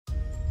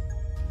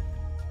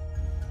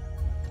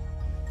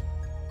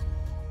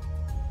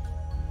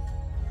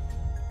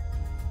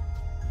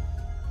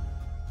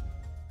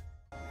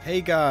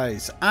Hey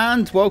guys,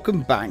 and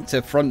welcome back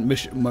to Front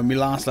Mission. When we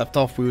last left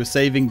off, we were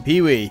saving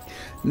Pee-wee.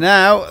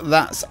 Now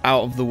that's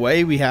out of the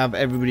way, we have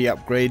everybody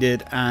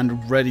upgraded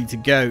and ready to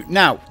go.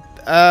 Now,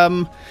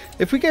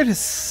 if we go to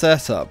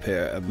setup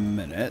here a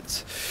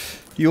minute,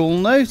 you'll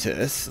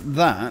notice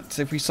that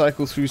if we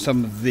cycle through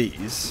some of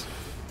these,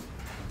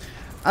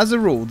 as a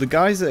rule, the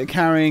guys that are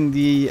carrying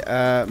the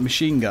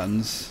machine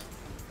guns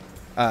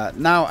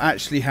now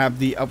actually have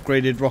the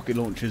upgraded rocket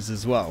launchers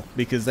as well,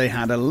 because they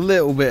had a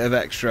little bit of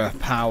extra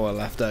power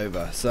left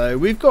over. So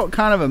we've got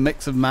kind of a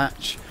mix and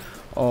match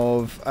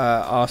of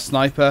our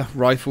sniper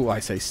rifle. I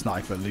say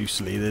sniper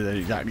loosely, they don't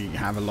exactly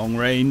have a long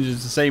range,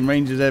 it's the same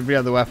range as every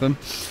other weapon.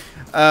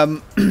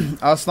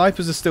 Our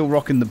snipers are still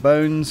rocking the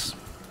bones,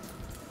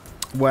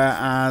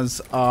 whereas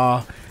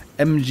our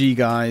MG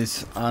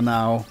guys are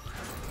now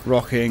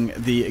rocking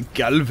the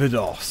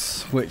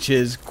Galvados, which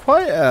is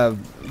quite a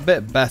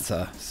bit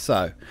better.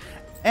 So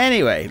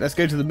anyway, let's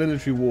go to the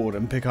military ward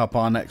and pick up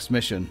our next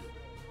mission.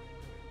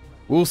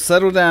 We'll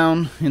settle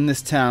down in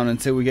this town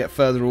until we get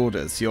further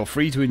orders. You're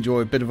free to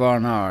enjoy a bit of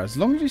R&R as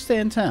long as you stay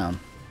in town.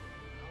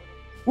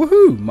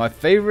 Woohoo! My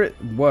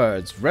favourite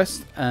words,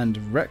 rest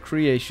and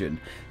recreation.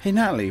 Hey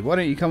Natalie, why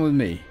don't you come with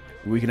me?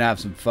 We can have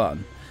some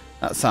fun.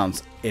 That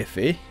sounds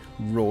iffy.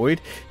 Royd.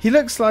 He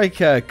looks like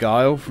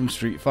Guile from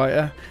Street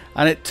Fighter,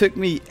 and it took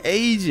me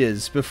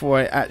ages before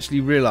I actually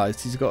realised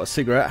he's got a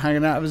cigarette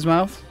hanging out of his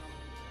mouth.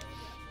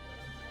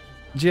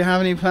 Do you have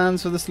any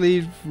plans for the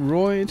sleeve,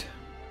 Royd?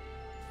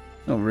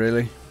 Not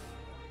really.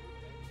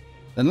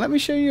 Then let me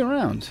show you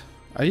around.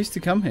 I used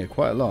to come here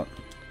quite a lot.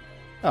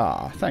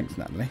 Ah, thanks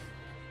Natalie.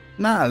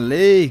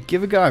 Natalie,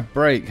 give a guy a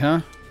break,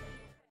 huh?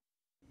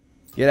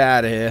 Get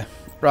out of here.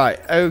 Right,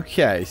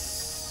 okay,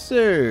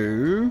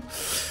 so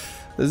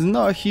there's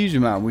not a huge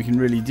amount we can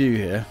really do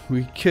here.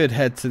 We could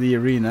head to the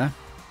arena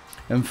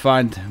and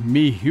find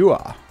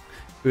Mihua,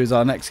 who is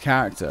our next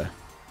character.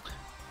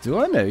 Do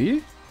I know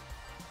you?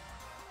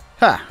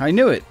 Ha! I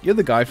knew it. You're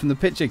the guy from the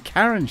picture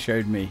Karen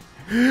showed me.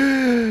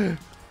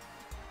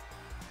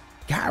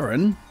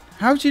 Karen?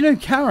 How do you know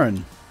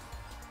Karen?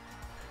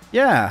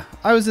 Yeah,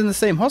 I was in the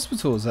same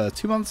hospital as her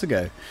 2 months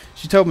ago.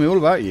 She told me all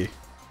about you.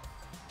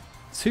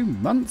 2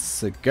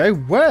 months ago?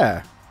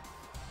 Where?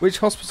 Which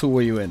hospital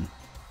were you in?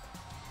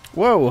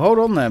 Whoa, hold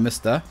on there,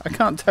 mister. I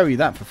can't tell you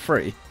that for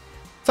free.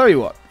 Tell you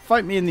what,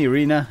 fight me in the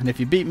arena, and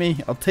if you beat me,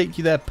 I'll take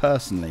you there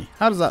personally.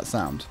 How does that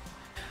sound?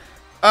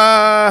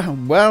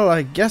 Well,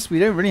 I guess we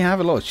don't really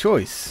have a lot of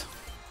choice.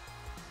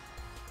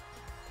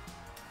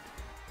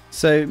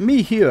 So,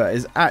 Mihua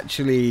is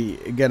actually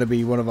going to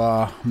be one of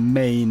our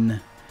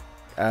main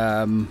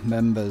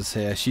members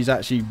here. She's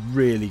actually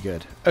really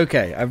good.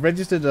 Okay, I've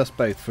registered us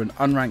both for an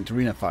unranked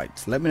arena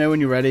fight. Let me know when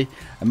you're ready,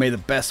 and may the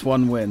best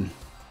one win.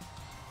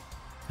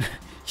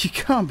 You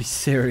can't be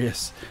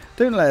serious.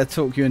 Don't let her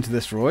talk you into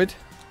this, Royd.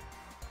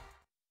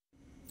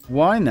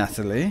 Why,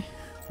 Natalie?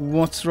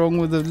 What's wrong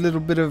with a little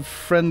bit of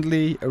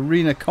friendly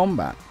arena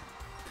combat?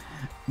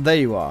 There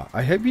you are.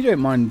 I hope you don't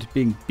mind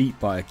being beat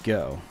by a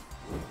girl.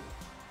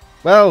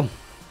 Well,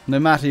 no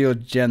matter your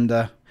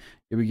gender,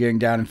 you'll be going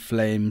down in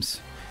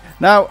flames.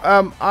 Now,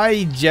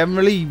 I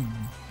generally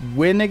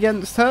win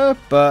against her,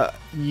 but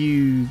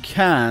you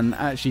can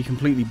actually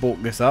completely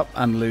balk this up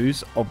and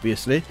lose,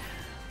 obviously.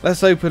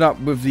 Let's open up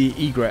with the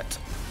egret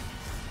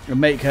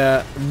and make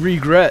her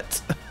regret.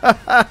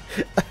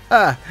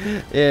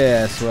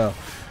 Yes, well,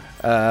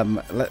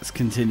 let's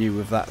continue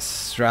with that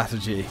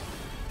strategy.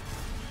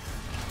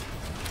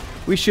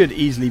 We should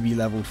easily be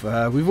leveled for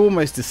her. We've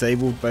almost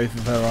disabled both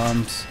of her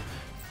arms.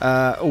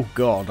 Oh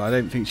god, I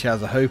don't think she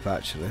has a hope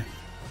actually.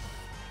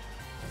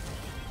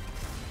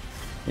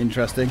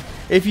 Interesting.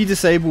 If you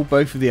disable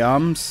both of the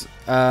arms,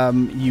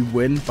 you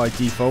win by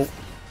default.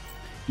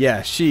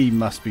 Yeah, she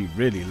must be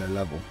really low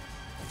level.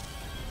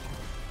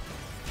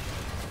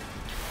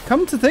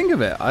 Come to think of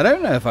it, I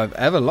don't know if I've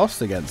ever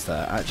lost against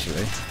her,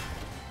 actually.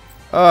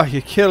 Oh,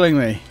 you're killing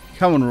me.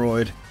 Come on,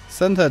 Royd.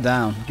 Send her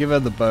down. Give her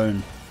the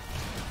bone.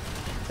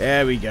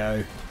 There we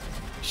go.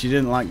 She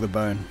didn't like the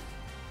bone.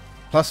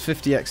 Plus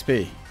 50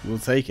 XP. We'll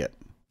take it.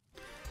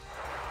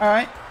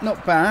 Alright,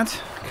 not bad.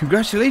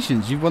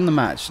 Congratulations, you've won the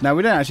match. Now,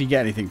 we don't actually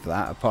get anything for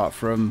that, apart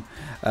from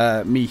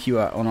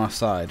Mihua on our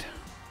side.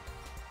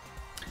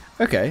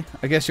 Okay,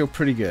 I guess you're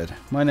pretty good.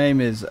 My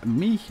name is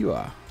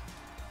Mihua.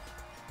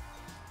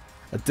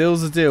 A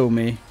deal's a deal,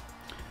 me.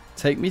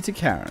 Take me to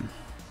Karen.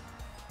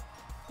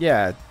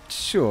 Yeah,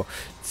 sure.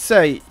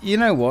 Say, you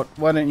know what?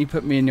 Why don't you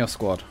put me in your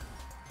squad?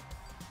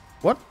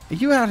 What? Are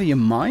you out of your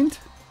mind?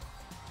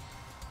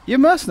 You're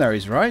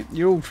mercenaries, right?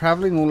 You're all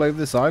travelling all over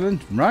this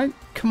island, right?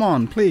 Come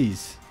on,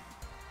 please.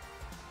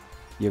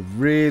 You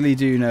really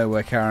do know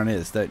where Karen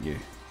is, don't you?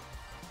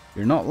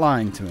 You're not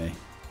lying to me.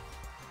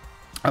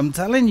 I'm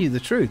telling you the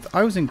truth.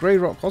 I was in Grey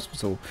Rock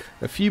Hospital,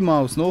 a few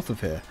miles north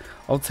of here.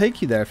 I'll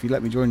take you there if you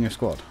let me join your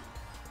squad.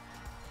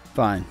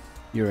 Fine,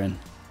 you're in.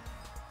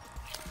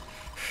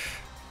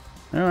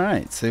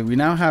 Alright, so we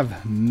now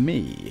have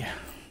me.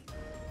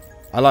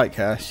 I like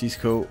her. She's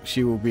cool.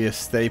 She will be a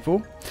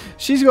staple.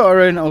 She's got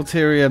her own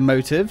ulterior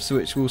motives,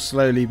 which will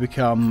slowly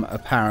become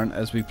apparent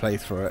as we play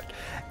through it.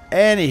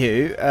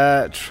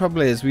 Anywho,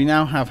 trouble is we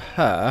now have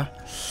her,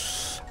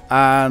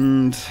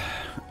 and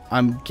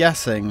I'm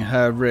guessing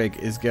her rig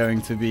is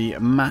going to be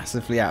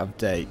massively out of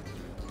date.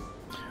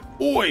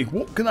 Oi,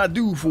 what can I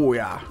do for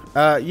ya?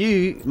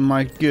 You,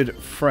 my good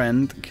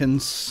friend, can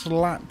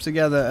slap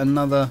together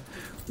another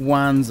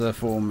Wanzer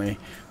for me.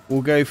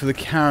 We'll go for the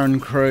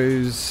Carrion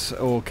Crows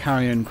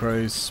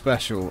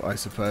special, I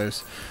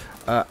suppose.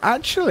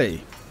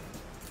 Actually,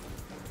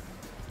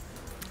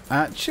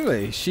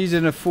 she's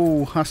in a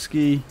full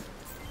Husky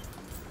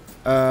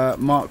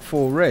Mark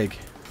IV rig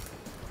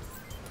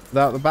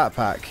without the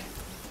backpack.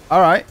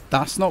 All right,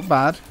 that's not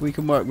bad. We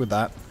can work with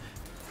that.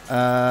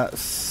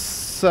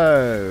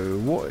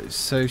 So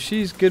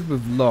she's good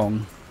with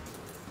long,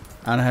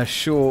 and her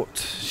short.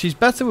 She's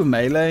better with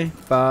melee,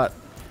 but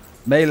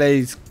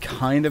melee's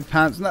kind of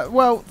pants. No,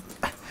 well,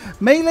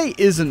 melee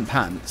isn't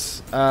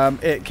pants.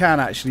 It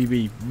can actually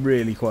be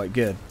really quite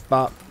good,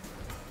 but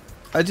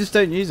I just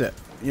don't use it,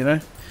 you know.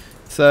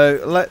 So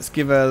let's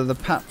give her the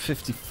PAP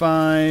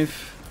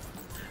 55,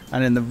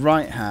 and in the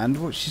right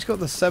hand, well, she's got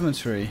the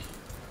Scimitar,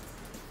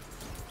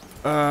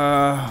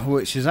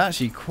 which is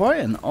actually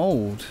quite an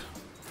old.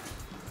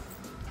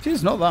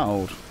 She's not that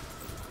old.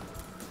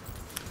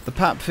 The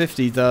PAP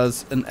 50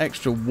 does an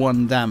extra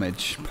 1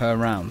 damage per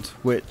round,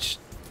 which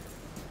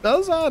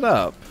does add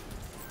up.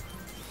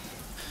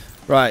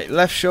 Right,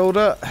 left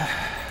shoulder.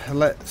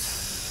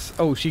 Let's...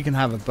 Oh, she can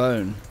have a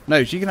bone.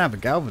 No, she can have a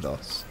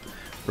Galvados.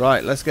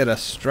 Right, let's get her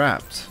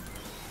strapped.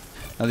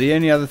 Now, the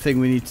only other thing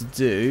we need to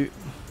do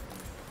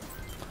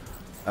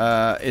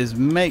is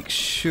make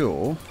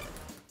sure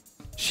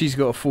she's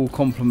got a full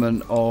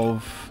complement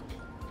of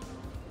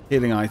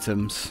healing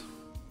items,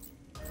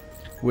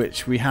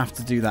 which we have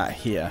to do that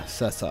here.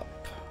 Set up.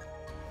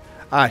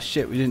 Ah,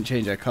 shit, we didn't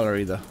change our color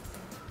either.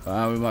 We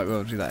might be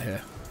able to do that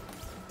here.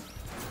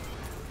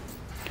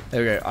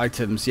 There we go,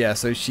 items. Yeah,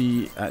 so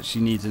she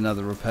actually needs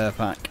another repair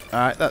pack.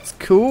 Alright, that's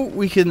cool.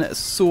 We can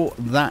sort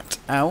that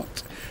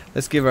out.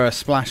 Let's give her a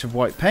splash of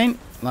white paint,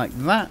 like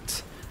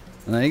that.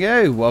 And there you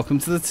go, welcome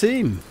to the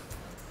team.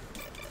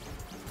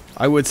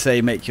 I would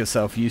say make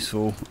yourself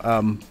useful,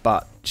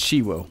 but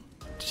she will.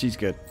 She's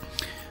good.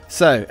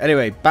 So,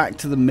 anyway, back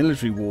to the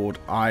military ward,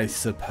 I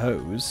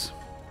suppose.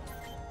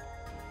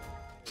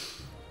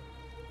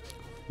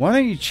 Why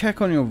don't you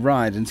check on your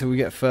ride until we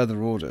get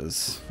further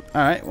orders?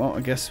 Alright, well,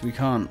 I guess we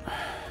can't.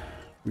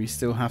 We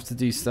still have to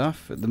do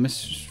stuff at the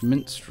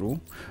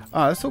minstrel.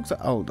 Ah, let's talk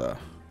to Alder.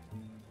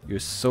 You're a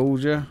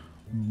soldier,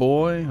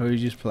 boy, or are you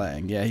just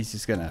playing? Yeah, he's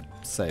just going to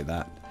say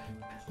that.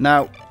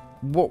 Now,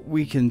 what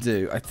we can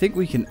do, I think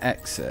we can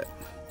exit.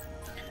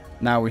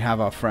 Now we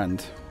have our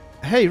friend.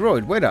 Hey,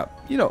 Royd, wait up.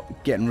 You're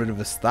not getting rid of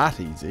us that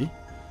easy.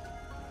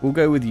 We'll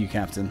go with you,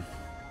 Captain.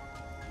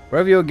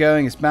 Wherever you're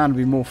going, it's bound to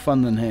be more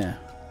fun than here.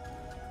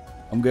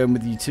 I'm going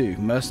with you too.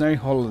 Mercenary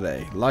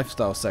holiday,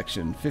 lifestyle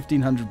section,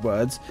 1500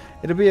 words.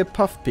 It'll be a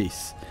puff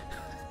piece.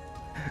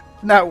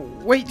 Now,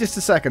 wait just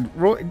a second.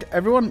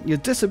 Everyone, you're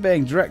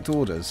disobeying direct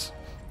orders.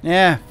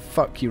 Yeah,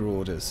 fuck your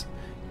orders.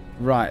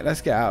 Right,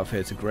 let's get out of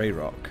here to Grey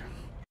Rock.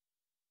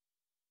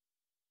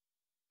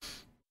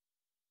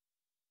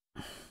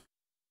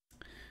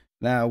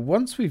 Now,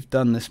 once we've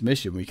done this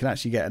mission, we can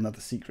actually get another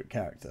secret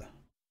character.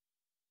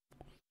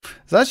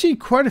 There's actually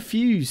quite a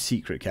few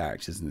secret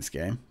characters in this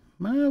game.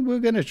 Well, we're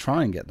going to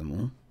try and get them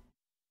all.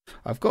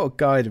 I've got a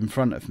guide in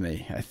front of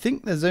me. I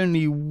think there's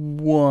only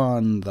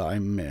one that I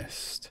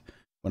missed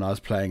when I was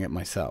playing it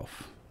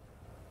myself.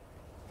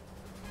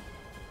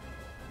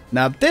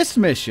 Now, this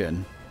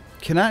mission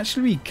can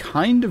actually be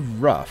kind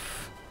of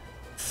rough.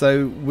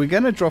 So, we're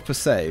going to drop a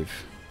save.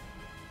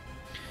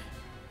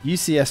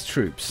 UCS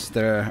troops.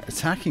 They're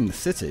attacking the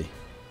city.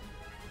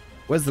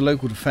 Where's the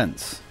local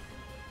defense?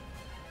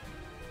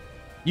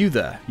 You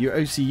there. You're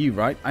OCU,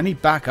 right? I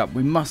need backup.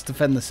 We must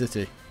defend the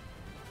city.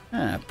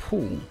 Ah,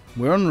 Paul.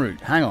 We're en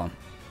route. Hang on.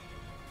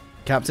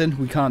 Captain,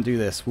 we can't do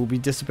this. We'll be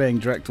disobeying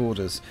direct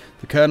orders.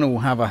 The colonel will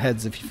have our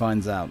heads if he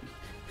finds out.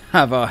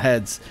 Have our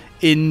heads.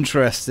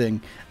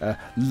 Interesting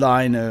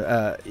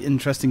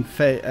interesting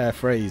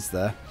phrase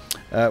there.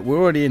 We're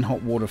already in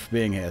hot water for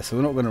being here, so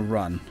we're not going to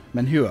run.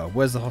 Menhua,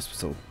 where's the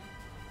hospital?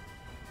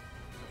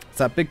 It's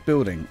that big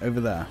building over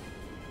there.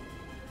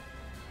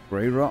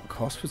 Grey Rock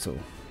Hospital.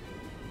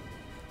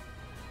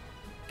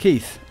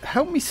 Keith,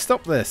 help me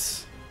stop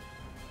this.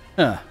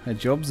 A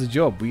job's a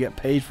job. We get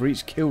paid for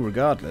each kill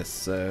regardless,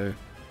 so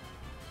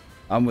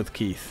I'm with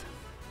Keith.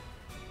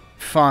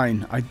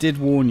 Fine, I did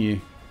warn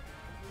you.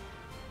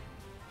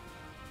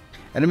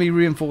 Enemy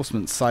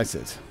reinforcements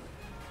sighted.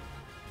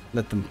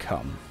 Let them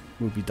come.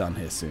 We'll be done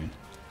here soon.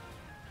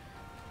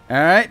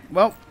 Alright,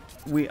 well,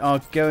 we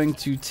are going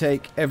to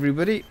take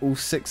everybody, all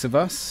 6 of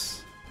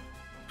us.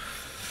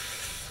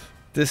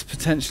 This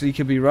potentially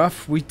could be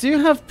rough. We do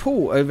have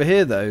Paul over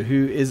here, though,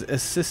 who is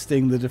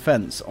assisting the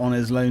defense on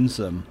his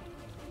lonesome.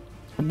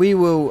 We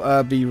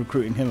will be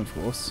recruiting him, of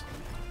course.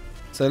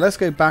 So let's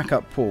go back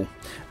up Paul.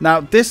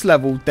 Now this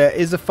level there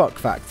is a fuck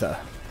factor,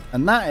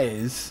 and that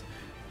is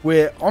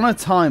we're on a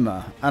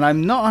timer, and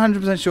I'm not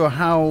 100% sure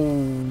how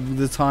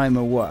the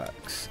timer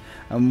works.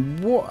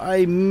 And what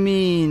I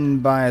mean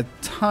by a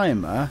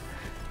timer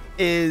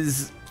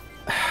is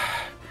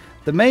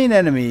the main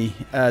enemy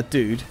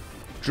dude,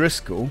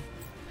 Driscoll,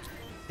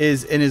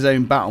 is in his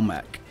own battle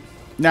mech.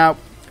 Now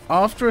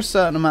after a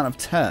certain amount of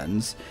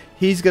turns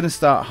he's going to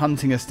start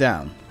hunting us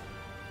down.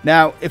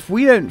 Now if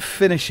we don't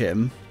finish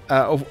him,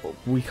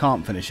 we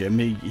can't finish him,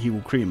 he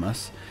will cream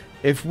us.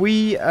 If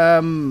we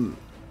don't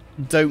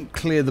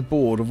clear the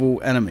board of all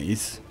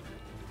enemies,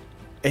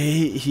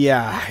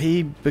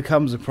 he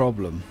becomes a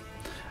problem.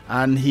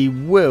 And he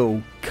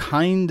will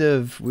kind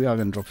of, we are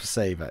going to drop a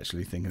save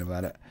actually thinking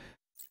about it.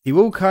 He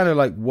will kind of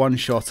like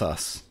one-shot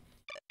us,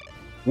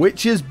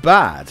 which is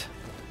bad.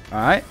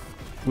 Alright,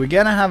 we're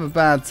going to have a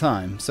bad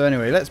time. So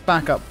anyway, let's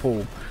back up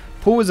Paul.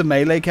 Paul is a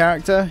melee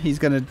character. He's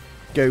going to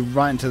go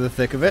right into the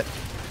thick of it.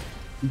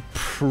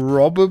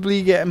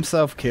 Probably get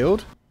himself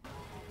killed.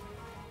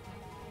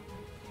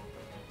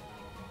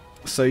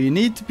 So you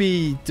need to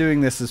be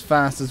doing this as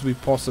fast as we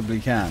possibly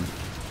can.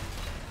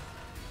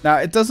 Now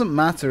it doesn't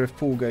matter if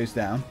Paul goes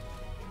down.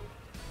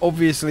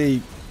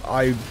 Obviously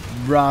I'd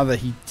rather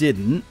he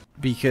didn't,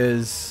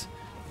 because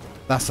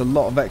that's a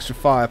lot of extra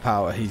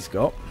firepower he's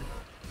got.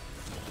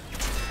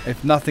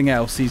 If nothing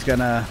else, he's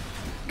gonna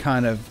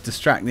kind of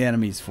distract the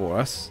enemies for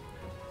us.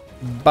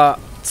 But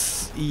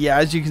yeah,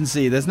 as you can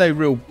see, there's no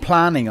real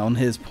planning on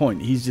his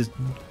point. He's just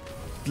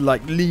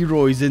like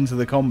Leroy's into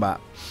the combat,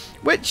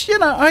 which, you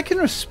know, I can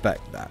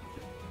respect that.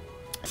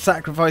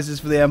 Sacrifices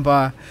for the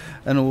Empire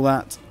and all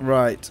that.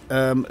 Right,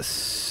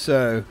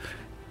 so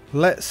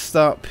let's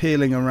start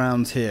peeling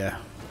around here,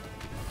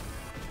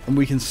 and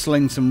we can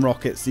sling some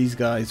rockets these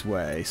guys'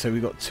 way. So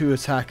we've got 2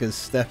 attackers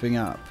stepping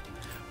up.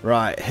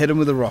 Right, hit them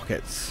with the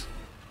rockets,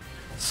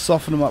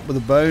 soften them up with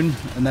a bone,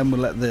 and then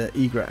we'll let the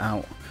egret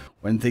out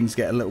when things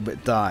get a little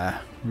bit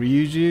dire.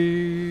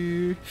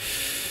 Ryuju,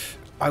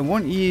 I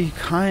want you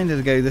kind of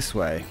to go this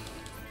way,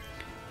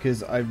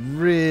 because I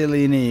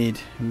really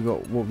need...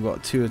 We've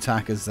got 2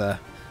 attackers there.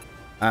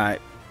 Alright.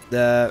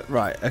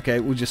 Right, okay,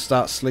 we'll just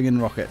start slinging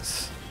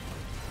rockets.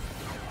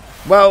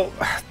 Well,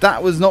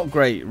 that was not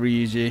great,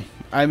 Ryuji.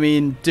 I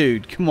mean,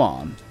 dude, come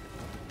on.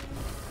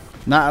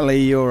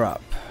 Natalie, you're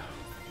up.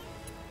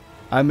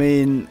 I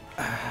mean,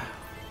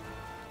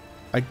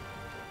 I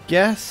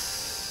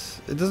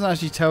guess it doesn't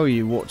actually tell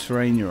you what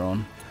terrain you're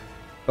on,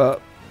 but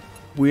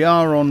we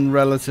are on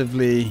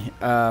relatively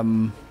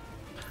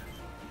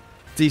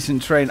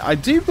decent terrain. I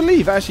do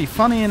believe, actually,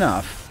 funny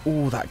enough...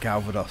 Oh, that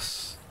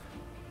Galvados.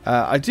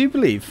 I do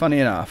believe, funny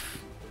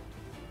enough,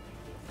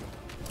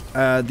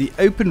 the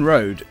open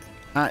road...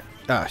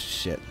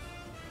 shit.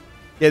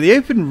 Yeah, the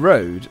open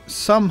road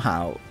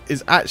somehow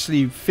is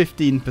actually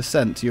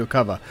 15% to your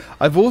cover.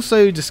 I've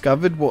also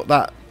discovered what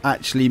that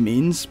actually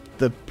means,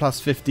 the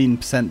plus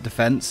 15%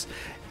 defense.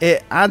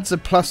 It adds a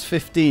plus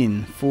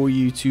 15 for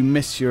you to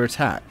miss your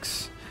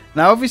attacks.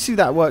 Now, obviously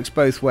that works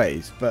both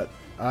ways, but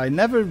I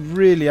never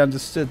really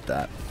understood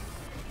that.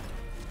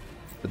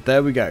 But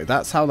there we go.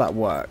 That's how that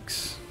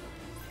works.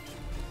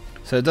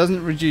 So it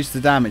doesn't reduce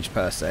the damage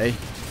per se.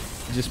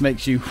 It just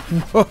makes you...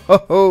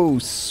 Whoa!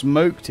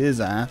 Smoked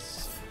his ass.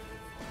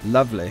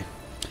 Lovely.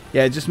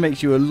 Yeah, it just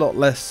makes you a lot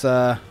less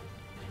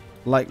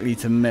likely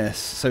to miss.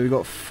 So we've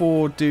got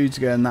 4 dudes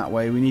going that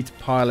way. We need to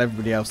pile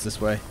everybody else this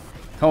way.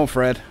 Come on,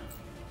 Fred.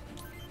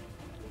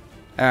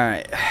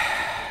 Alright.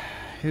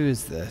 Who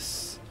is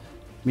this?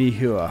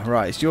 Mihua.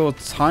 Right, it's your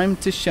time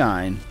to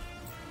shine.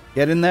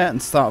 Get in there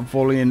and start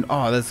volleying.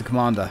 Oh, there's the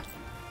commander.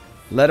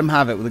 Let him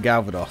have it with the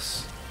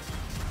Galvados.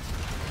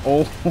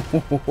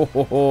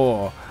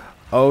 Oh,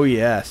 oh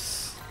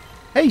yes.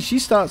 Hey, she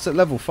starts at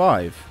level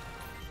 5.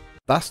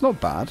 That's not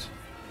bad.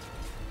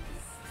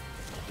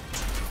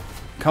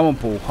 Come on,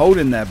 Paul. Hold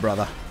in there,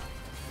 brother.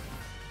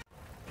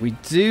 We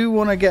do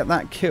want to get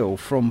that kill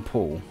from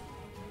Paul,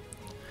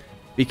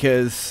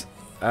 because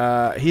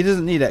he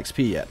doesn't need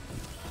XP yet.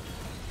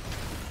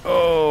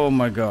 Oh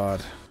my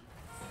god.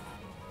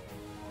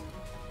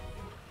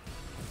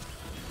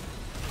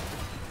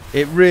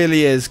 It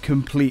really is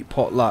complete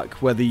pot luck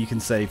whether you can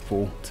save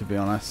Paul, to be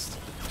honest.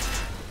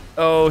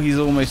 Oh, he's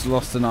almost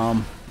lost an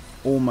arm.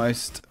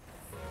 Almost.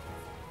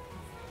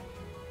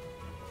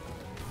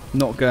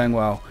 Not going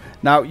well.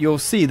 Now, you'll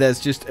see there's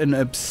just an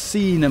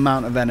obscene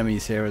amount of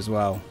enemies here as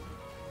well.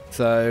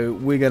 So,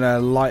 we're going to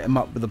light them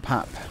up with the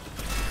PAP.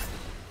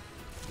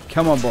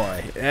 Come on,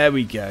 boy. There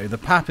we go. The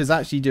PAP is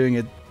actually doing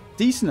a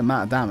decent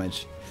amount of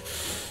damage.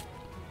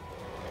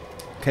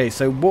 Okay,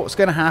 so what's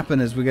going to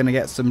happen is we're going to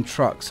get some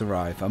trucks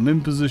arrive. I'm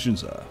in position,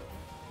 sir.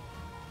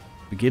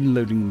 Begin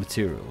loading the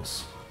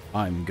materials.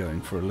 I'm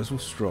going for a little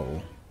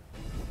stroll.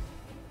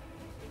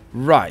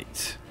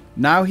 Right.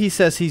 Now he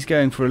says he's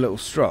going for a little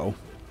stroll.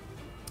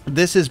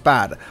 This is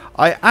bad.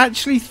 I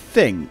actually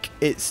think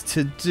it's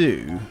to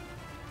do...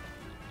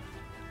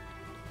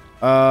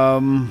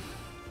 I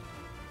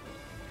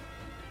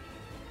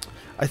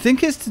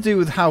think it's to do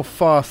with how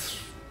fast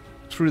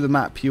through the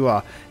map you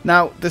are.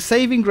 Now, the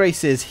saving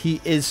grace is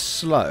he is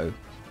slow,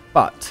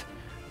 but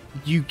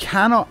you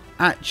cannot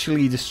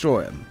actually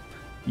destroy him.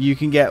 You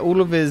can get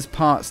all of his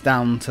parts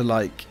down to,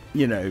 like,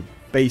 you know,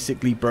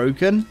 basically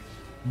broken,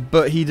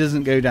 but he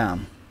doesn't go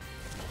down.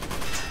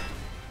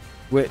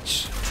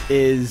 Which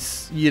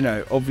is, you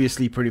know,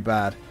 obviously pretty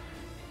bad.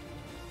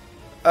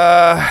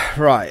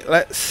 Right,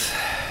 let's...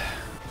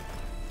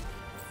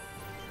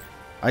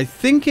 I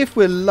think if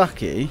we're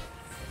lucky,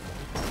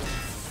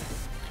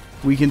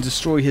 we can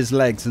destroy his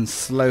legs and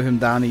slow him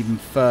down even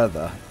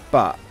further.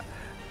 But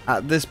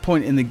at this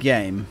point in the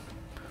game,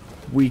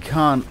 we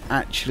can't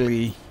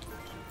actually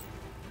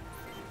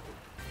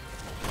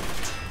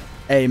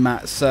aim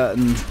at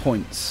certain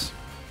points.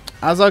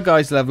 As our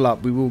guys level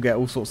up, we will get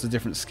all sorts of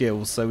different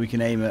skills, so we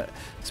can aim at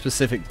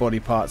specific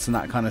body parts and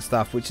that kind of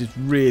stuff, which is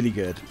really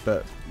good,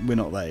 but we're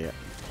not there yet.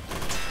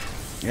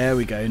 There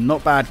we go.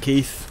 Not bad,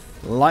 Keith.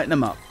 Lighten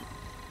them up.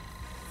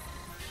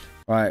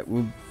 Right,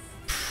 we're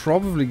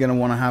probably going to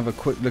want to have a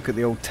quick look at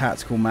the old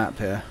tactical map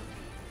here.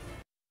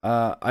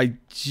 I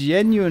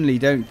genuinely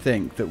don't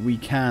think that we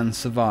can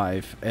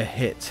survive a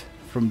hit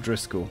from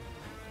Driscoll.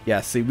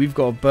 Yeah, see, we've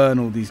got to burn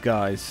all these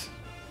guys.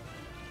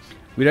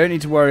 We don't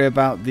need to worry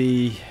about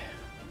the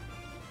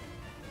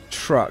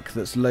truck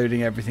that's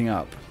loading everything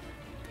up.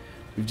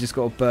 We've just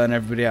got to burn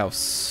everybody else.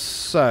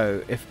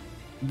 So, if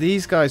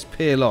these guys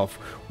peel off,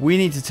 we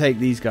need to take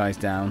these guys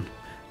down.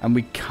 And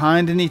we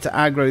kind of need to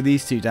aggro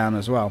these two down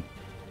as well.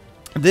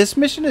 This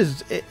mission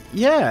is,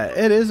 yeah,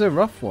 it is a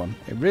rough one.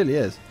 It really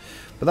is.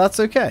 But that's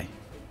okay.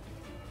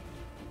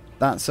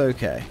 That's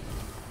okay.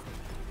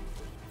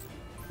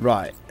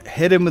 Right,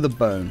 hit him with a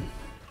bone.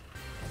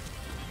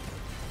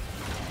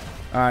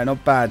 Alright,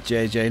 not bad,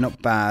 JJ,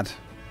 not bad.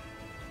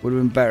 Would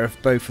have been better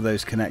if both of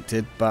those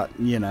connected, but,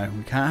 you know,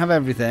 we can't have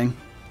everything.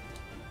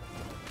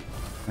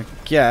 I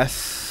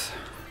guess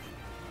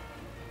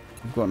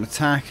we've got an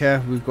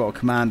attacker, we've got a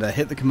commander.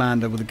 Hit the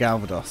commander with a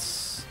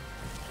Galvados.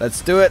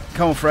 Let's do it.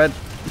 Come on, Fred.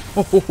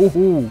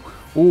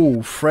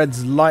 Ooh,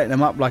 Fred's lighting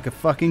him up like a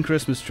fucking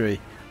Christmas tree.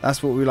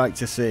 That's what we like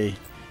to see.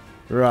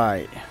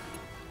 Right.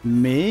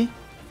 Me?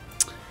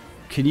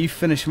 Can you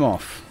finish him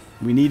off?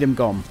 We need him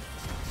gone.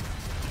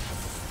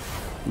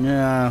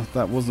 Yeah,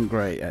 that wasn't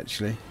great,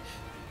 actually.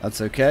 That's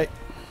okay.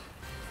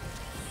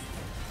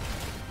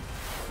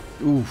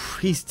 Ooh,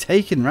 he's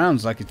taking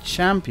rounds like a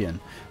champion.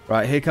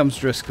 Right, here comes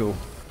Driscoll.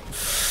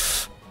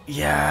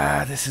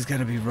 Yeah, this is going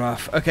to be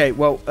rough. Okay,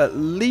 well, at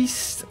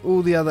least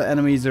all the other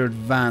enemies are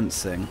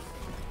advancing,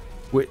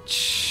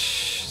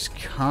 which is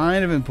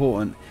kind of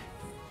important.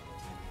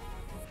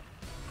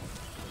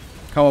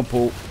 Come on,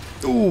 Paul.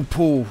 Ooh,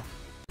 Paul.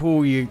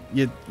 Paul, you're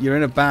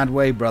in a bad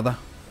way, brother.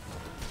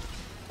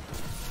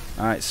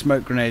 Alright,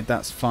 smoke grenade,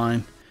 that's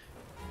fine.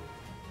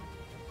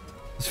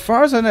 As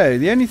far as I know,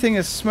 the only thing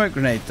a smoke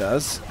grenade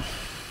does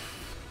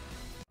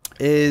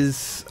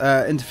is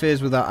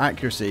interferes with our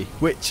accuracy,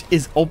 which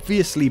is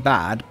obviously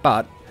bad,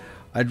 but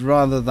I'd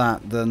rather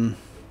that than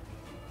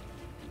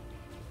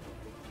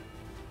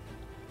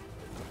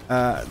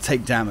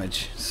take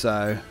damage.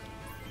 So,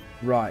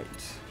 right.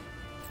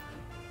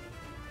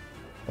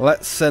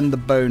 Let's send the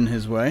bone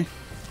his way.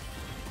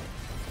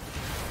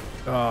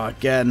 Oh,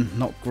 again,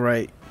 not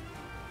great.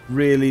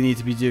 Really need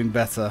to be doing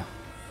better.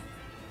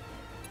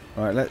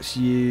 Alright, let's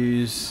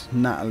use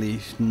Natalie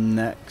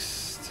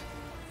next.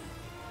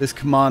 This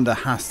commander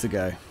has to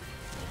go.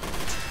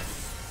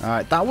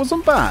 Alright, that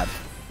wasn't bad.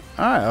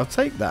 Alright, I'll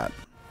take that.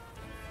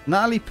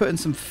 Natalie put in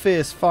some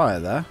fierce fire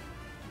there.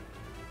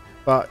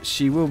 But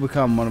she will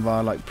become one of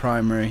our, like,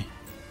 primary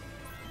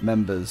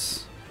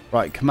members.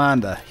 Right,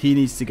 commander, he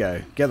needs to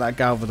go. Get that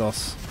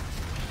Galvados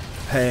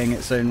paying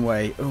its own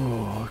way.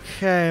 Oh,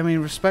 okay, I mean,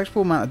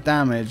 respectable amount of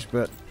damage,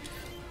 but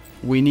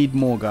we need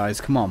more,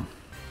 guys. Come on.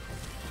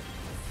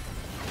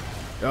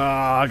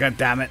 Oh, god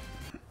damn it.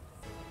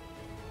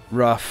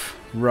 Rough.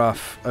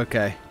 Rough.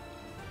 Okay.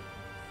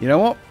 You know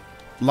what?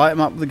 Light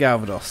him up with the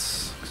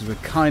Galvados, because we're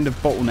kind of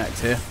bottlenecked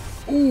here.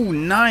 Ooh,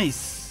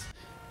 nice.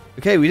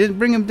 Okay, we didn't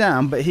bring him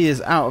down, but he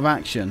is out of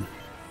action.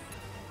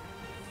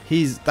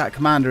 That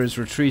commander is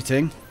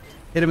retreating.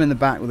 Hit him in the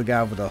back with the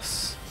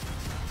Galvados.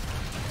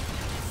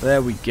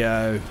 There we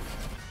go.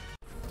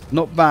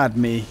 Not bad,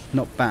 me.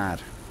 Not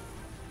bad.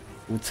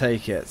 We'll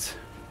take it.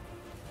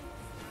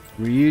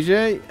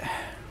 Ryuji,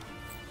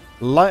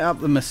 light up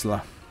the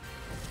missiler.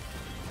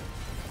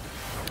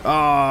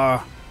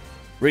 Ah,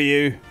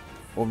 Ryu,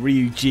 or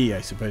Ryuji,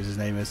 I suppose his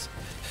name is.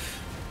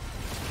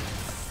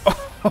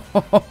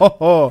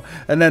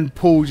 And then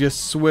Paul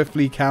just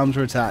swiftly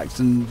counterattacks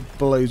and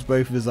blows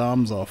both of his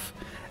arms off.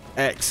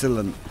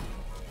 Excellent.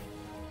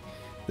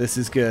 This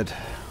is good.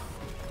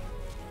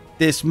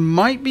 This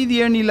might be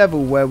the only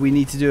level where we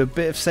need to do a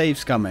bit of save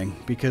scumming,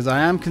 because I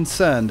am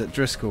concerned at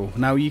Driscoll.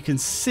 Now you can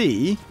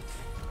see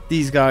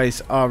these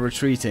guys are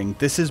retreating.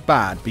 This is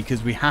bad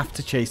because we have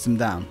to chase them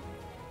down.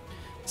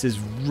 This is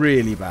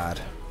really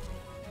bad.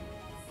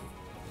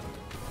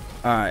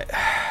 Alright.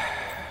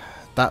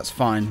 That's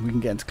fine. We can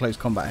get into close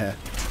combat here.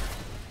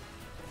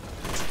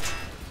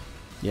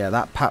 Yeah,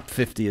 that PAP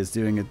 50 is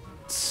doing a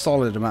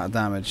solid amount of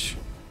damage.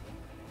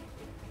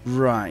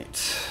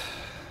 Right.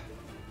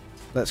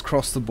 Let's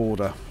cross the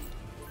border.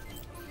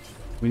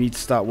 We need to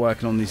start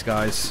working on these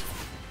guys.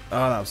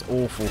 Oh, that was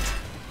awful.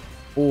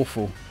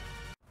 Awful.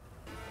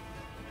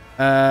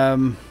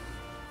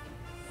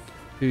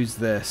 Who's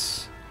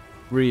this?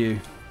 Ryu.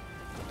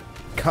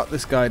 Cut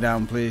this guy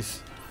down,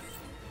 please.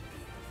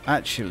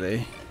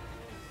 Actually,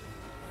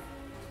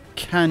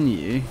 can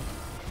you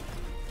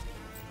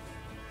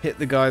hit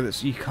the guy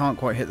that's... You can't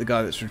quite hit the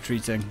guy that's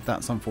retreating.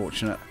 That's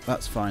unfortunate.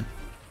 That's fine.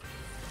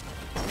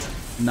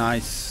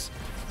 Nice.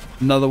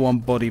 Another one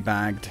body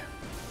bagged.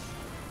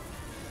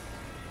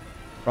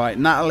 Right,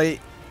 Natalie.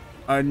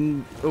 I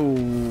kind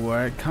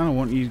of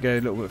want you to go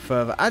a little bit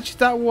further. Actually,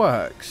 that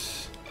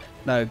works.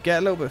 No, get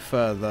a little bit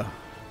further.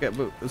 Get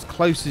as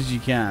close as you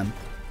can.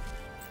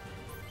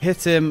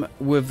 Hit him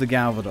with the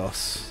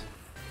Galvados.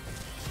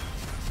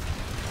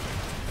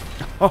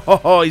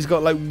 Oh, he's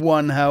got like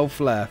 1 health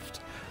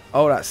left.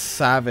 Oh, that's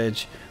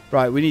savage.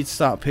 Right, we need to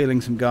start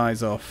peeling some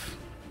guys off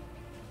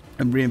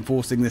and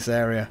reinforcing this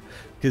area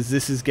because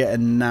this is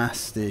getting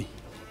nasty.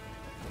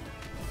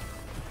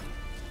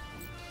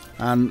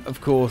 And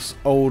of course,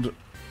 old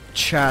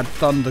Chad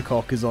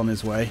Thundercock is on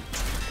his way.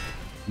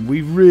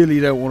 We really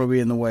don't want to be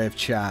in the way of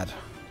Chad.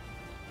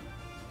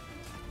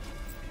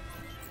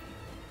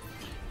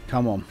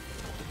 Come on.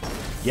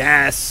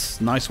 Yes!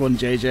 Nice one,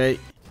 JJ.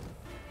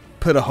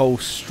 Put a hole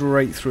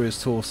straight through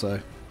his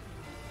torso.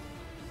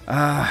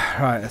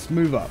 Right, let's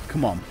move up.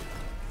 Come on.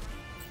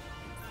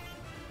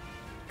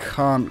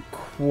 Can't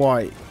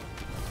quite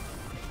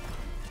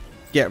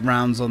get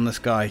rounds on this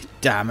guy.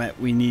 Damn it,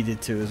 we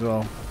needed to as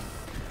well.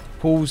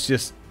 Paul's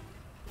just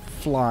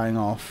flying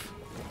off.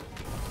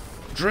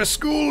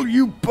 Driscoll,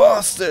 you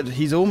bastard!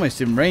 He's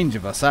almost in range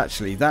of us,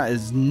 actually. That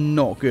is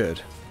not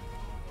good.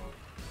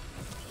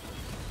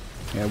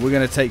 Yeah, we're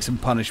going to take some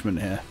punishment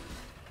here.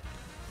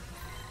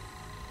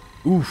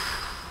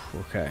 Oof.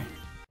 Okay.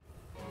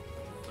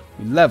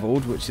 We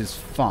leveled, which is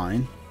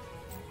fine.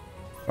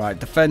 Right,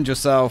 defend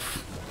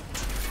yourself.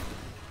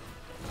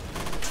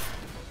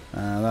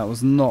 That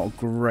was not a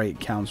great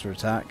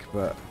counter-attack,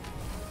 but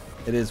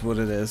it is what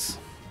it is.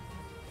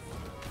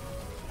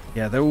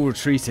 Yeah, they're all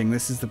retreating.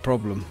 This is the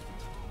problem.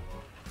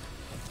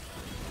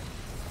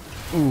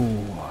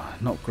 Ooh,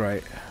 not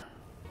great.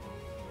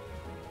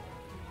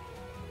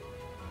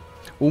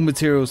 All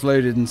materials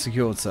loaded and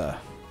secured, sir.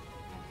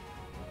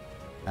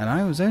 And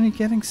I was only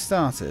getting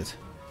started.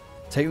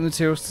 Take the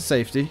materials to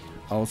safety.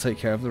 I'll take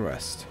care of the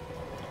rest.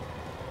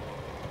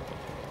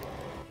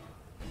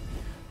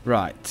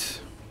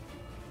 Right.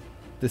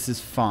 This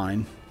is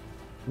fine.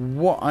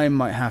 What I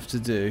might have to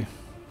do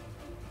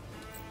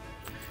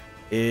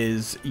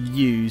is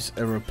use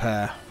a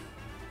repair.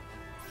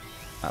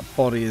 That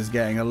body is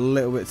getting a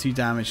little bit too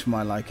damaged for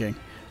my liking.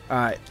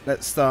 Alright,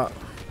 let's start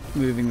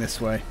moving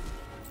this way.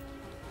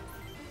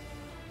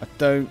 I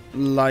don't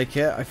like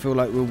it. I feel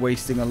like we're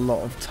wasting a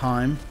lot of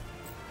time.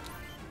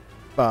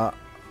 But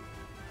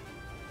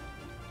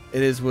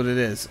it is what it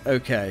is.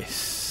 Okay,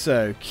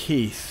 so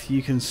Keith,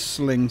 you can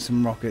sling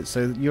some rockets.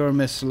 So you're a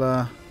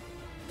missiler.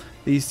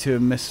 These two are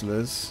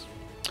missilers.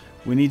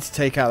 We need to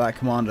take out that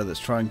commander that's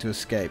trying to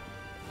escape.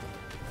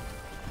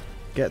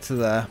 Get to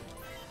there.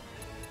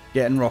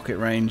 Get in rocket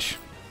range.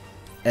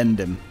 End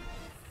him.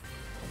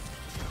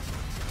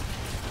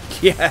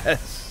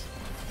 Yes!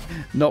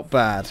 Not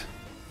bad.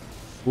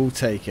 We'll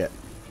take it.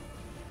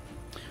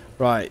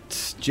 Right,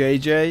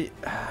 JJ,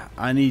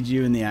 I need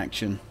you in the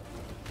action.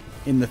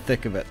 In the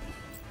thick of it.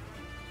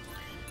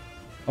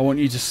 I want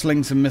you to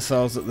sling some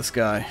missiles at this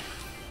guy.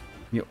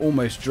 You're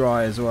almost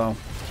dry as well.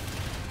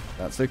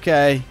 That's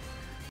okay.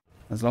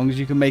 As long as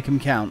you can make them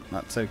count,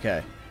 that's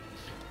okay.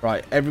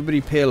 Right, everybody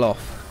peel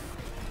off.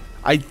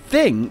 I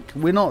think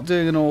we're not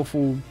doing an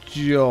awful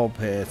job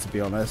here, to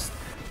be honest.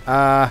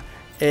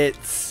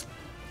 It's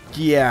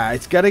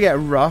going to get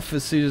rough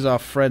as soon as our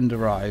friend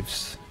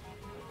arrives.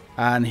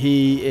 And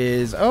he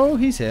is... Oh,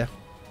 he's here.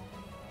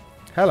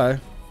 Hello.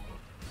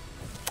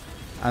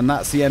 And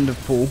that's the end of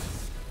Paul.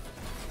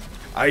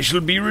 I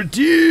shall be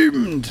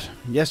redeemed.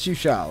 Yes, you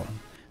shall.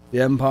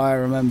 The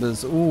Empire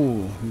remembers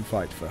all who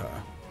fight for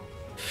her.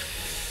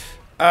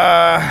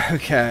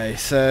 Okay,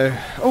 so...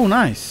 Oh,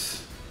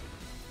 nice.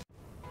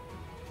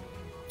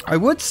 I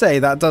would say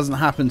that doesn't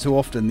happen too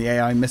often, the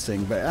AI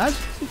missing, but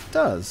actually it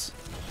does.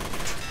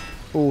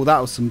 Oh, that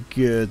was some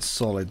good,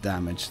 solid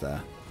damage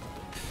there.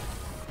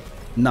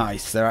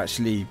 Nice, they're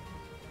actually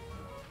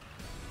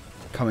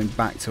coming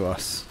back to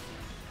us.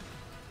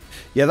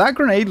 Yeah, that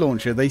grenade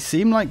launcher, they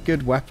seem like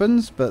good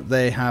weapons, but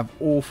they have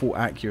awful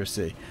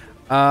accuracy.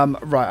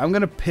 Right, I'm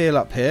going to peel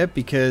up here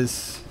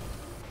because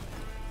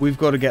we've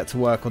got to get to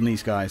work on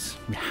these guys.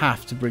 We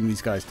have to bring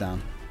these guys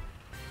down.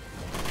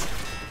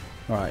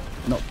 Alright,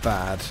 not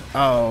bad.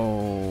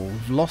 Oh,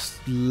 we've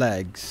lost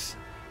legs,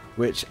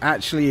 which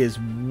actually is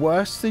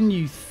worse than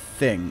you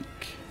think.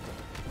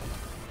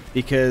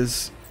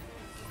 Because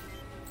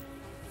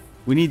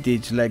we need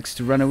these legs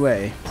to run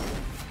away.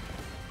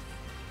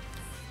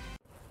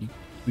 You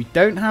We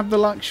don't have the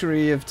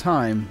luxury of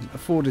time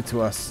afforded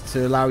to us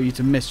to allow you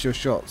to miss your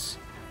shots.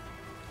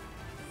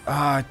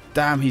 Ah,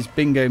 damn, he's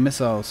bingo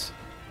missiles.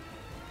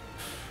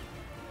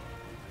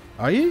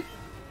 Are you?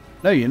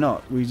 No, you're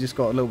not. We just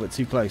got a little bit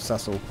too close,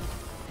 that's all.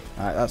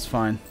 Alright, that's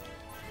fine.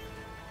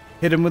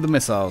 Hit him with the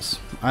missiles.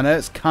 I know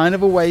it's kind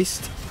of a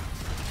waste,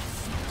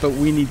 but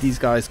we need these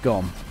guys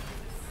gone.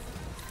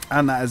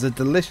 And that is a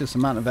delicious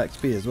amount of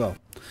XP as well.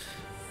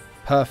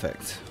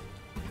 Perfect.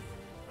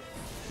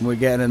 And we're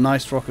getting a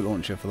nice rocket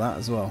launcher for that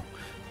as well.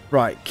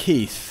 Right,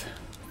 Keith.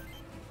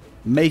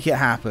 Make it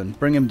happen.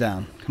 Bring him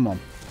down. Come on.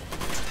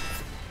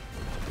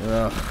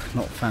 Ugh,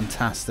 not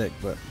fantastic,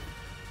 but...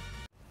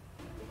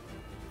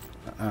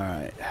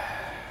 Alright.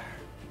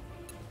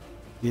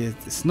 Yeah,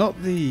 it's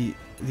not the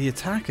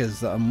attackers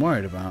that I'm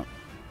worried about.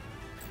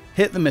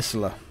 Hit the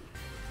missiler.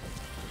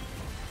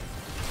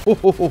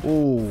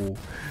 Oh,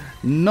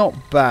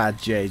 not bad,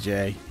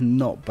 JJ.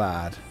 Not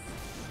bad.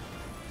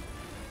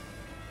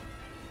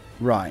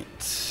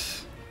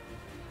 Right.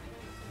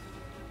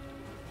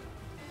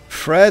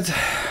 Fred,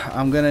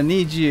 I'm going to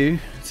need you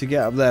to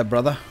get up there,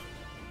 brother.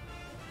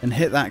 And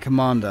hit that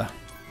commander.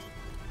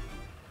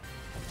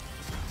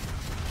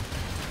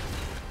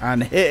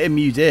 And hit him,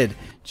 you did.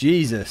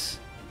 Jesus.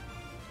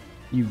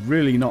 You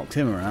really knocked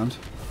him around.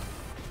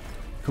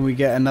 Can we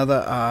get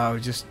another? We're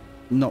just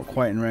not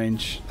quite in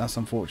range. That's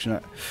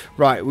unfortunate.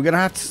 Right, we're going to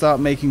have to start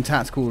making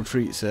tactical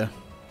retreats here.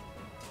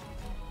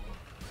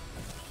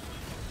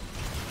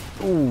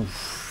 Ooh,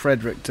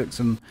 Frederick took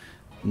some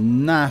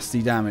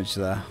nasty damage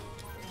there.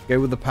 Go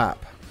with the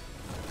pap.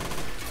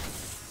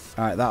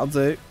 Alright, that'll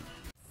do.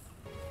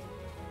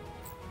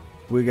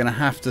 We're going to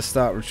have to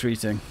start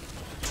retreating.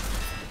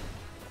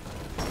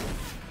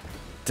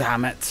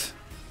 Damn it.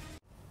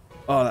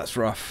 Oh, that's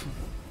rough.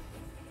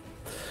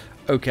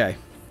 Okay.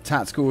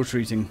 Tactical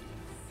retreating.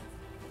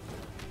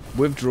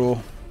 Withdraw.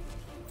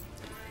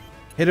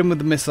 Hit him with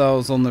the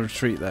missiles on the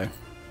retreat, though.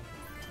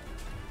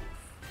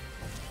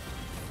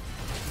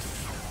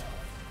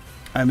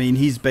 I mean,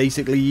 he's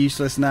basically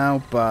useless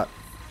now, but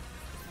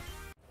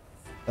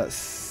that's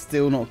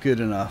still not good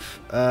enough.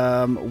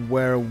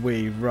 Where are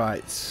we?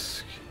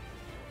 Right.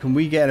 Can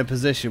we get in a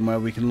position where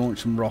we can launch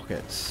some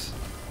rockets?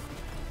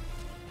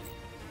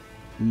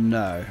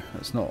 No,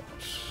 that's not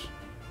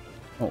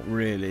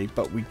really,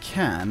 but we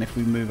can if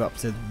we move up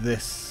to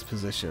this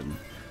position.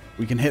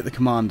 We can hit the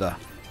commander.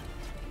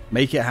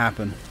 Make it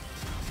happen.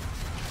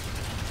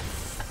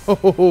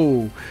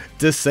 Oh,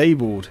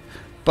 disabled.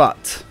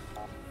 But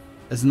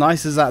as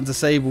nice as that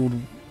disabled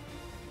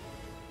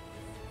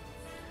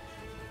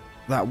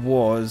that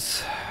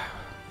was,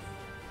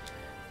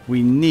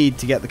 we need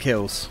to get the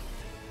kills.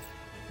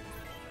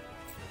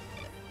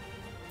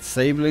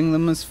 Disabling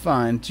them is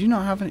fine. Do you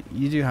not have any?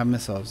 You do have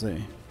missiles, do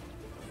you?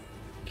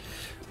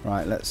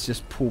 Right, let's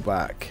just pull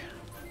back.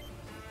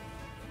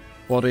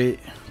 Body.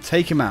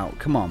 Take him out.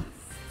 Come on.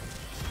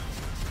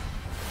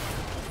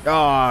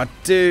 Ah, oh,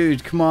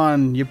 dude, come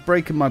on. You're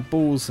breaking my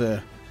balls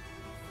here.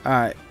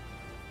 Alright.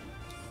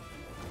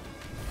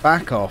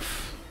 Back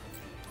off.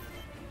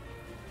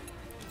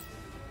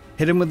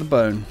 Hit him with the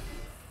bone.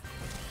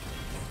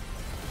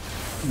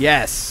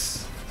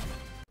 Yes.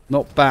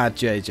 Not bad,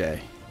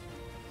 JJ.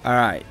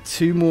 Alright,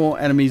 2 more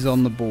enemies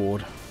on the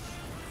board.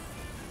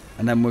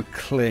 And then we're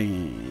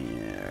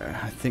clear.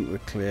 I think we're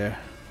clear.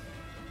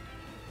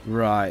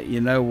 Right,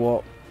 you know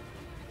what?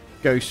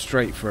 Go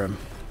straight for him.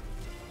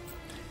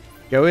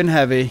 Go in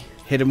heavy.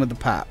 Hit him with the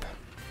pap.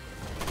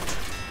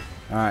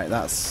 Alright,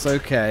 that's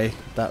okay.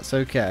 That's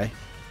okay.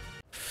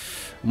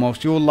 And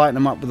whilst you're lighting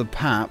him up with a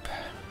pap,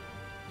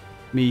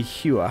 me,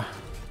 Hua,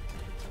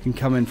 can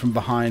come in from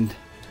behind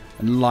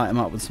and light him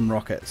up with some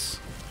rockets.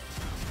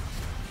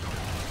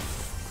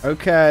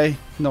 Okay,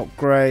 not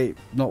great,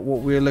 not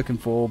what we were looking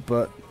for,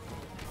 but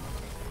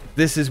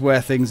this is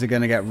where things are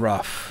going to get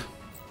rough.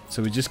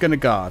 So we're just going to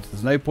guard.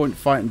 There's no point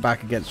fighting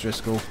back against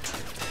Driscoll.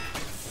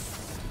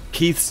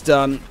 Keith's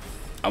done.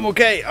 I'm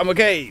okay, I'm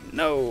okay.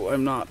 No,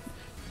 I'm not.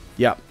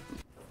 Yep.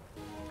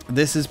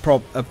 This is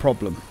a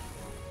problem.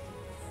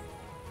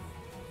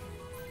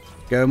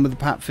 Going with the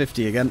PAP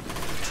 50 again.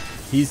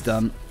 He's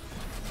done.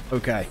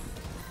 Okay.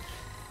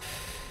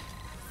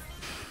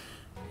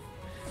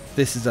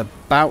 This is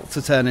about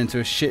to turn into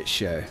a shit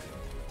show.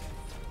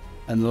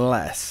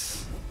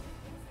 Unless...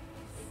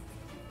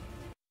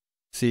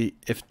 See,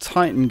 if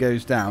Titan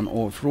goes down,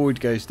 or if Royd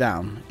goes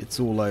down, it's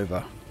all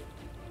over.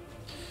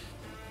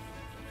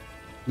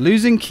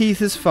 Losing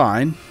Keith is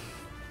fine.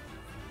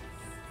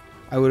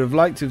 I would have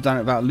liked to have done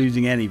it without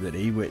losing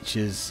anybody, which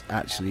is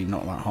actually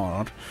not that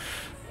hard.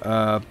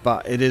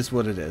 But it is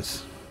what it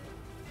is.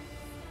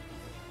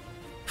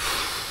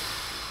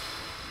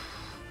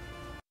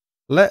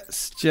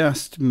 Let's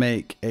just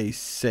make a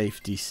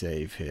safety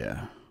save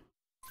here.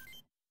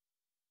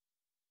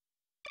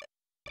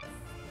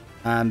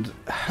 And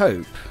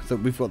hope that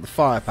we've got the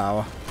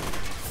firepower.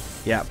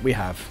 Yeah, we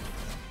have.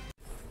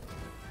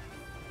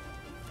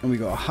 And we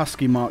got a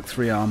Husky Mark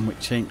III arm,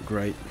 which ain't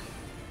great.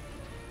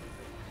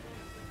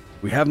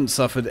 We haven't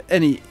suffered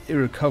any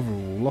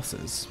irrecoverable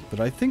losses, but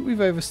I think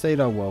we've overstayed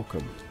our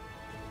welcome.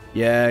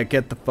 Yeah,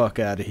 get the fuck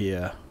out of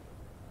here.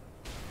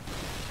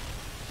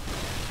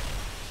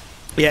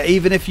 Yeah,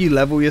 even if you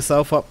level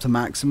yourself up to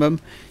maximum,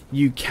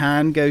 you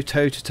can go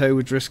toe-to-toe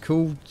with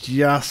Driscoll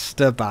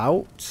just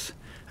about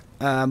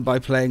by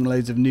playing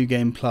loads of new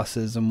game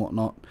pluses and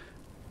whatnot.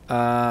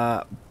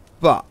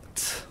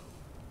 But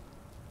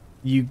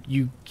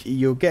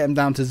you'll get him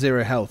down to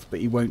 0 health, but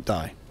he won't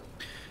die.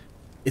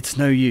 It's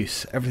no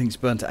use. Everything's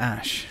burnt to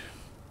ash.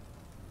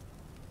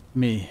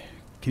 Me.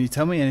 Can you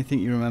tell me anything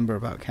you remember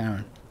about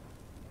Karen?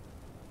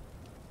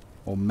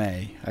 Or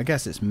May? I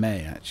guess it's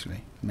May,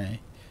 actually. May.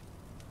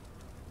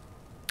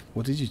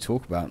 What did you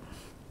talk about?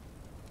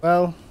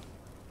 Well,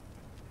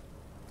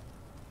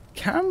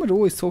 Karen would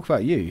always talk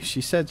about you.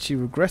 She said she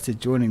regretted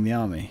joining the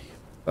army,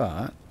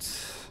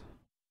 but...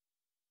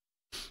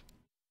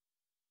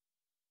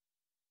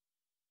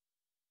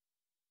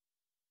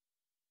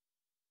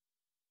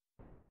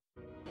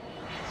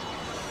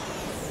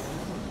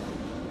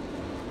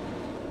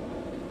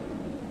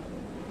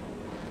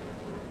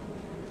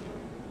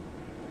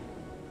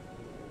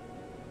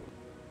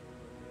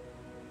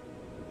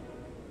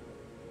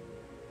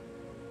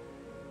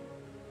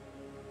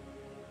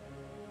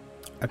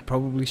 I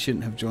probably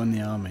shouldn't have joined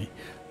the army.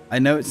 I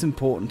know it's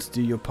important to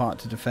do your part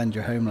to defend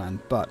your homeland,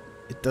 but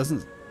it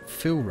doesn't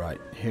feel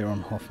right here on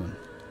Hoffman.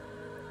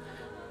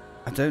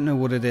 I don't know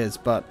what it is,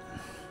 but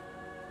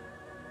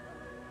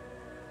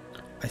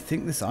I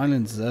think this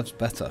island deserves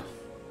better.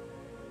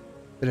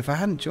 But if I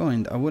hadn't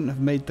joined, I wouldn't have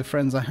made the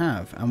friends I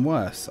have, and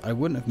worse, I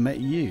wouldn't have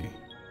met you.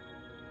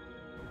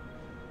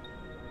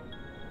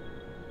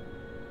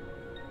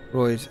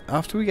 Royd,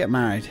 after we get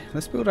married,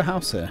 let's build a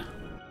house here.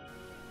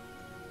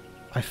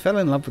 I fell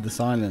in love with this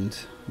island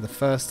the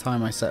first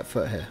time I set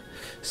foot here.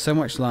 So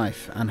much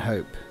life and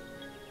hope.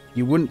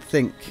 You wouldn't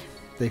think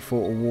they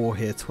fought a war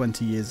here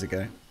 20 years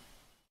ago.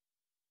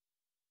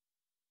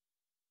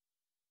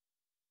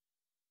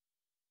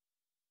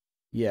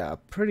 Yeah,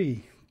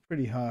 pretty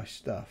harsh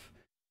stuff.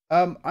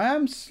 I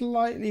am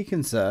slightly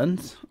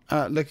concerned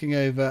looking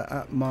over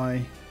at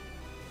my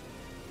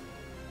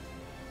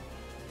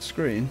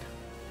screen.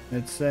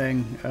 It's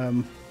saying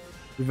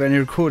we've only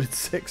recorded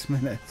 6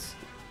 minutes.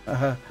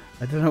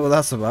 I don't know what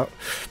that's about.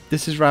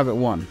 This is Rabbit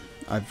 1.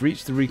 I've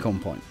reached the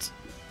recon point.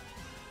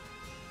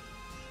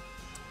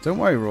 Don't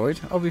worry, Royd.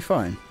 I'll be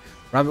fine.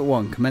 Rabbit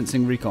 1,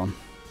 commencing recon.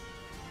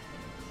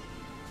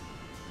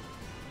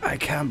 I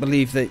can't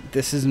believe that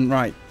this isn't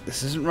right.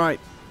 This isn't right.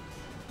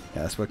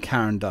 Yeah, that's where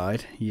Karen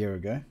died a year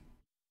ago.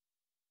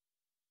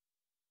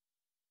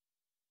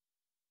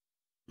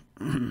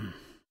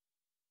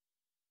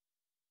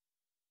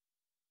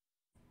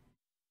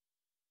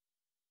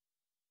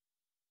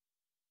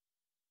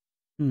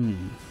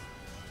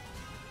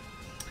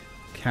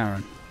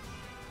 Karen.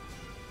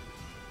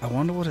 I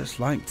wonder what it's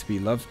like to be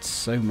loved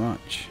so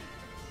much.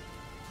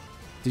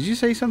 Did you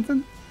say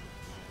something?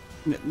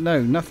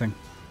 No, nothing.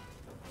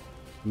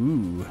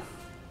 Ooh.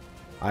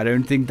 I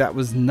don't think that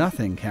was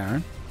nothing,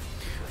 Karen.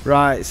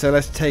 Right, so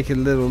let's take a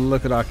little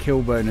look at our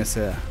kill bonus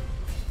here.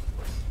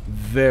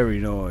 Very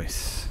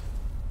nice.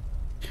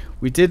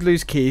 We did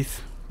lose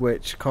Keith,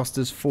 which cost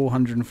us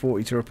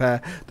 440 to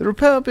repair. The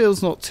repair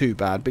bill's not too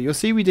bad, but you'll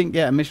see we didn't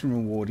get a mission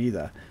reward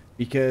either,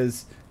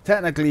 because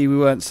technically we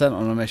weren't sent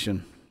on a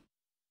mission.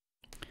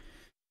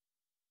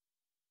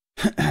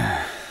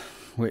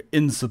 We're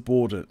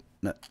insubordinate,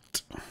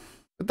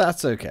 but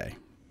that's okay.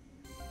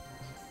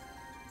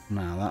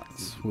 Now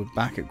we're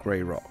back at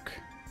Grey Rock.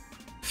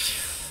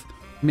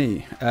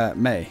 May,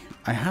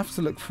 I have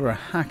to look for a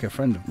hacker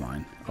friend of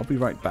mine. I'll be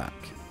right back.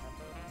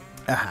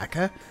 A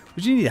hacker?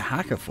 What do you need a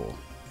hacker for?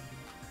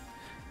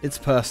 It's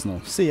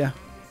personal. See ya.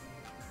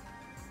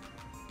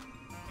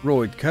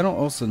 Royd, Colonel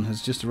Olsen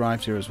has just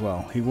arrived here as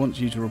well. He wants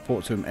you to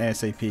report to him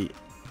ASAP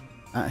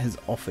at his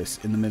office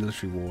in the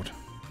military ward.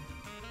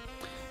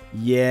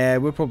 Yeah,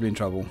 we're probably in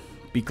trouble.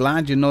 Be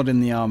glad you're not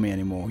in the army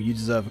anymore. You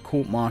deserve a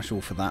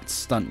court-martial for that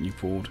stunt you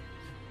pulled.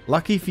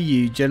 Lucky for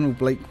you, General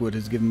Blakewood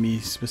has given me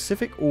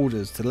specific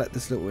orders to let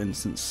this little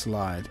instance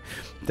slide.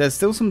 There's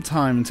still some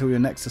time until your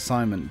next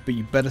assignment, but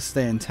you better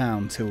stay in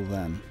town till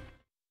then.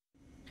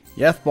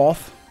 Yes,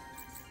 boss.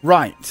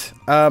 Right,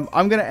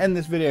 I'm going to end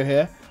this video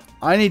here.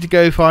 I need to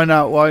go find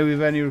out why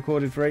we've only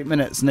recorded for 8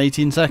 minutes and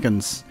 18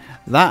 seconds.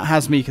 That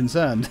has me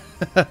concerned.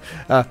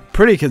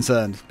 Pretty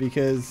concerned,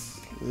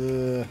 because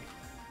I'm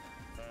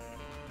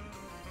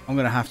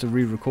going to have to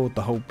re-record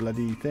the whole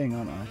bloody thing,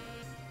 aren't I?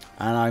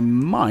 And I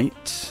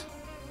might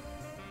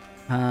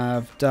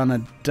have done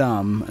a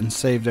dumb and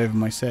saved over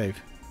my save.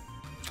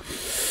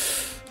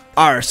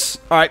 Arse.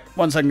 Alright,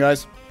 1 second,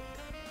 guys.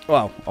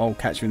 Well, I'll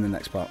catch you in the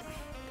next part.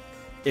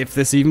 If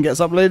this even gets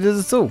uploaded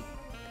at all.